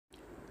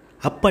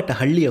ಅಪ್ಪಟ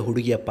ಹಳ್ಳಿಯ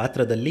ಹುಡುಗಿಯ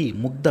ಪಾತ್ರದಲ್ಲಿ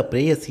ಮುಗ್ಧ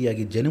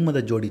ಪ್ರೇಯಸಿಯಾಗಿ ಜನುಮದ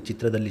ಜೋಡಿ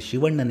ಚಿತ್ರದಲ್ಲಿ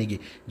ಶಿವಣ್ಣನಿಗೆ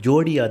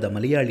ಜೋಡಿಯಾದ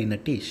ಮಲಯಾಳಿ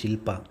ನಟಿ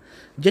ಶಿಲ್ಪಾ.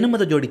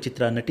 ಜನುಮದ ಜೋಡಿ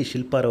ಚಿತ್ರ ನಟಿ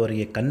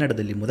ಶಿಲ್ಪಾರವರಿಗೆ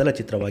ಕನ್ನಡದಲ್ಲಿ ಮೊದಲ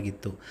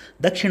ಚಿತ್ರವಾಗಿತ್ತು.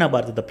 ದಕ್ಷಿಣ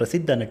ಭಾರತದ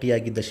ಪ್ರಸಿದ್ಧ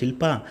ನಟಿಯಾಗಿದ್ದ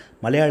ಶಿಲ್ಪಾ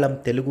ಮಲಯಾಳಂ,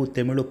 ತೆಲುಗು,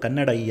 ತಮಿಳು,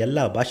 ಕನ್ನಡ ಈ ಎಲ್ಲ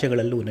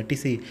ಭಾಷೆಗಳಲ್ಲೂ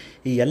ನಟಿಸಿ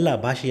ಈ ಎಲ್ಲ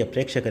ಭಾಷೆಯ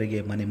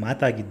ಪ್ರೇಕ್ಷಕರಿಗೆ ಮನೆ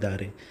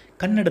ಮಾತಾಗಿದ್ದಾರೆ.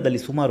 ಕನ್ನಡದಲ್ಲಿ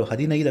ಸುಮಾರು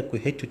 15ಕ್ಕೂ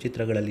ಹೆಚ್ಚು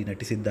ಚಿತ್ರಗಳಲ್ಲಿ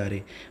ನಟಿಸಿದ್ದಾರೆ.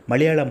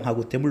 ಮಲಯಾಳಂ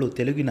ಹಾಗೂ ತಮಿಳು,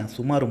 ತೆಲುಗಿನ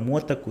ಸುಮಾರು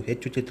 30ಕ್ಕೂ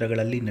ಹೆಚ್ಚು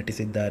ಚಿತ್ರಗಳಲ್ಲಿ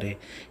ನಟಿಸಿದ್ದಾರೆ.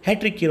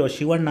 Hat trick hero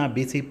Shivanna,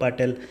 BC.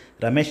 Patil,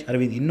 Ramesh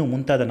Arvind ಇನ್ನೂ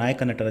ಮುಂತಾದ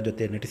ನಾಯಕ ನಟರ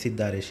ಜೊತೆ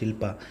ನಟಿಸಿದ್ದಾರೆ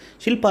ಶಿಲ್ಪಾ.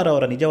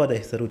 ಶಿಲ್ಪಾರವರ ನಿಜವಾದ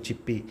ಹೆಸರು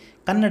ಚಿಪ್ಪಿ.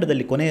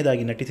 ಕನ್ನಡದಲ್ಲಿ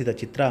ಕೊನೆಯದಾಗಿ ನಟಿಸಿದ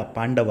ಚಿತ್ರ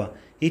ಪಾಂಡವ.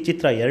 ಈ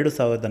ಚಿತ್ರ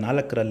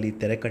 2004ರಲ್ಲಿ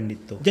ತೆರೆ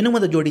ಕಂಡಿತ್ತು.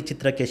 ಜನುಮದ ಜೋಡಿ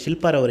ಚಿತ್ರಕ್ಕೆ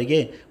ಶಿಲ್ಪಾರವರಿಗೆ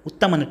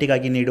ಉತ್ತಮ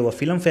ನಟಿಗಾಗಿ ನೀಡುವ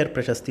ಫಿಲ್ಮ್ಫೇರ್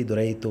ಪ್ರಶಸ್ತಿ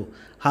ದೊರೆಯಿತು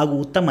ಹಾಗೂ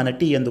ಉತ್ತಮ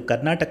ನಟಿ ಎಂದು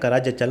ಕರ್ನಾಟಕ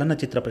ರಾಜ್ಯ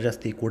ಚಲನಚಿತ್ರ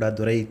ಪ್ರಶಸ್ತಿ ಕೂಡ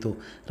ದೊರೆಯಿತು.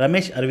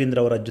 ರಮೇಶ್ ಅರವಿಂದ್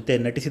ರವರ ಜೊತೆ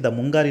ನಟಿಸಿದ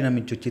ಮುಂಗಾರಿನ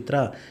ಮಿಂಚು ಚಿತ್ರ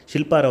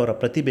ಶಿಲ್ಪಾರವರ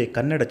ಪ್ರತಿಭೆ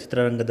ಕನ್ನಡ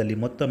ಚಿತ್ರರಂಗದಲ್ಲಿ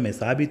ಮತ್ತೊಮ್ಮೆ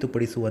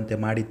ಸಾಬೀತುಪಡಿಸುವಂತೆ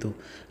ಮಾಡಿತು.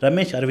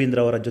 ರಮೇಶ್ ಅರವಿಂದ್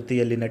ರವರ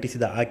ಜೊತೆಯಲ್ಲಿ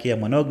ನಟಿಸಿದ ಆಕೆಯ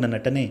ಮನೋಜ್ಞ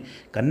ನಟನೆ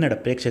ಕನ್ನಡ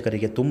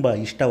ಪ್ರೇಕ್ಷಕರಿಗೆ ತುಂಬ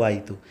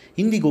ಇಷ್ಟವಾಯಿತು.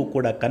 ಇಂದಿಗೂ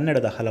ಕೂಡ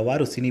ಕನ್ನಡದ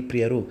ಹಲವಾರು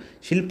ಸಿನಿಪ್ರಿಯರು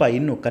ಶಿಲ್ಪಾ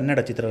ಇನ್ನೂ ಕನ್ನಡ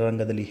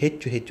ಚಿತ್ರರಂಗದಲ್ಲಿ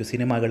ಹೆಚ್ಚು ಹೆಚ್ಚು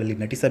ಸಿನಿಮಾಗಳಲ್ಲಿ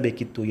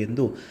ನಟಿಸಬೇಕಿತ್ತು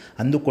ಎಂದು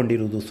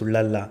ಅಂದುಕೊಂಡಿರುವುದು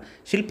ಸುಳ್ಳಲ್ಲ.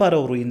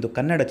 ಶಿಲ್ಪಾರವರು ಇಂದು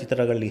ಕನ್ನಡ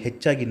ಚಿತ್ರಗಳಲ್ಲಿ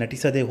ಹೆಚ್ಚಾಗಿ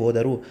ನಟಿಸದೇ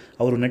ಹೋದರೂ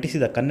ಅವರು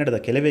ನಟಿಸಿದ ಕನ್ನಡದ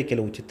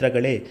ಕೆಲವು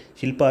ಚಿತ್ರಗಳೇ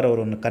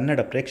ಶಿಲ್ಪಾರವರನ್ನು ಕನ್ನಡ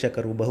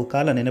ಪ್ರೇಕ್ಷಕರು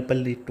ಬಹುಕಾಲ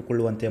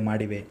ನೆನಪಲ್ಲಿಟ್ಟುಕೊಳ್ಳುವಂತೆ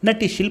ಮಾಡಿವೆ.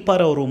 ನಟಿ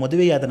ಶಿಲ್ಪಾರವರು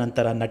ಮದುವೆಯಾದ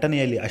ನಂತರ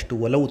ನಟನೆಯಲ್ಲಿ ಅಷ್ಟು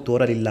ಒಲವು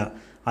ತೋರಲಿಲ್ಲ.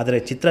 ಆದರೆ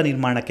ಚಿತ್ರ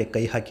ನಿರ್ಮಾಣಕ್ಕೆ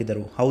ಕೈ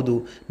ಹಾಕಿದರು. ಹೌದು,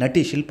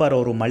 ನಟಿ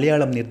ಶಿಲ್ಪಾರವರು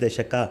ಮಲಯಾಳಂ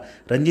ನಿರ್ದೇಶಕ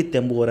ರಂಜಿತ್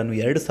ಎಂಬುವರನ್ನು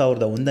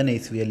 2001ನೇ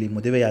ಇಸ್ವಿಯಲ್ಲಿ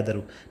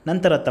ಮದುವೆಯಾದರು.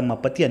 ನಂತರ ತಮ್ಮ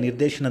ಪತಿಯ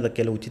ನಿರ್ದೇಶನದ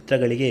ಕೆಲವು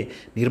ಚಿತ್ರಗಳಿಗೆ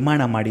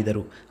ನಿರ್ಮಾಣ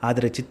ಮಾಡಿದರು.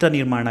 ಆದರೆ ಚಿತ್ರ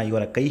ನಿರ್ಮಾಣ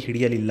ಇವರ ಕೈ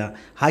ಹಿಡಿಯಲಿಲ್ಲ.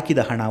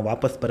 ಹಾಕಿದ ಹಣ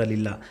ವಾಪಸ್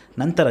ಬರಲಿಲ್ಲ.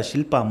 ನಂತರ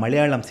ಶಿಲ್ಪಾ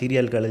ಮಲಯಾಳಂ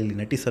ಸೀರಿಯಲ್ಗಳಲ್ಲಿ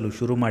ನಟಿಸಲು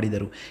ಶುರು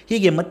ಮಾಡಿದರು.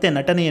 ಹೀಗೆ ಮತ್ತೆ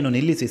ನಟನೆಯನ್ನು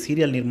ನಿಲ್ಲಿಸಿ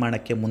ಸೀರಿಯಲ್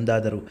ನಿರ್ಮಾಣಕ್ಕೆ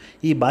ಮುಂದಾದರು.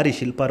 ಈ ಬಾರಿ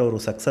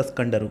ಶಿಲ್ಪಾರವರು ಸಕ್ಸಸ್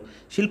ಕಂಡರು.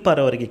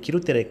 ಶಿಲ್ಪಾರವರಿಗೆ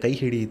ಕಿರುತೆರೆ ಕೈ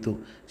ಹಿಡಿಯಿತು.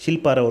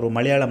 ಶಿಲ್ಪಾರವರು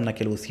ಮಲಯಾಳಂನ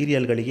ಕೆಲವು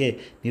ಸೀರಿಯಲ್ಗಳಿಗೆ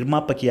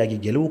ನಿರ್ಮಾಪಕಿಯಾಗಿ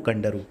ಗೆಲುವು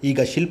ಕಂಡರು. ಈಗ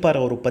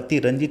ಶಿಲ್ಪಾರವರು ಪತಿ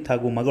ರಂಜಿತ್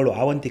ಹಾಗೂ ಮಗಳು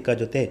ಆವಂತಿಕಾ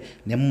ಜೊತೆ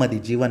ನೆಮ್ಮದಿ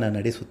ಜೀವನ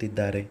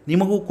ನಡೆಸುತ್ತಿದ್ದಾರೆ.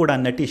 ನಿಮಗೂ ಕೂಡ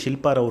ನಟಿ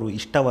ಶಿಲ್ಪಾರವರು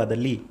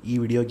ಇಷ್ಟವಾದಲ್ಲಿ ಈ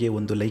ವಿಡಿಯೋಗೆ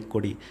ಒಂದು ಲೈಕ್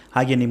ಕೊಡಿ.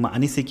 ಹಾಗೆ ನಿಮ್ಮ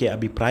ಅನಿಸಿಕೆ,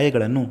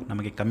 ಅಭಿಪ್ರಾಯಗಳನ್ನು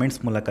ನಮಗೆ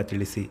ಕಮೆಂಟ್ಸ್ ಮೂಲಕ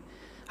ತಿಳಿಸಿ.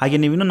 ಹಾಗೆ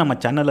ನೀವಿನ್ನೂ ನಮ್ಮ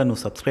ಚಾನಲನ್ನು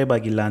ಸಬ್ಸ್ಕ್ರೈಬ್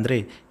ಆಗಿಲ್ಲ ಅಂದರೆ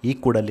ಈ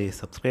ಕೂಡಲೇ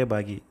ಸಬ್ಸ್ಕ್ರೈಬ್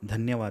ಆಗಿ.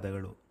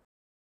 ಧನ್ಯವಾದಗಳು.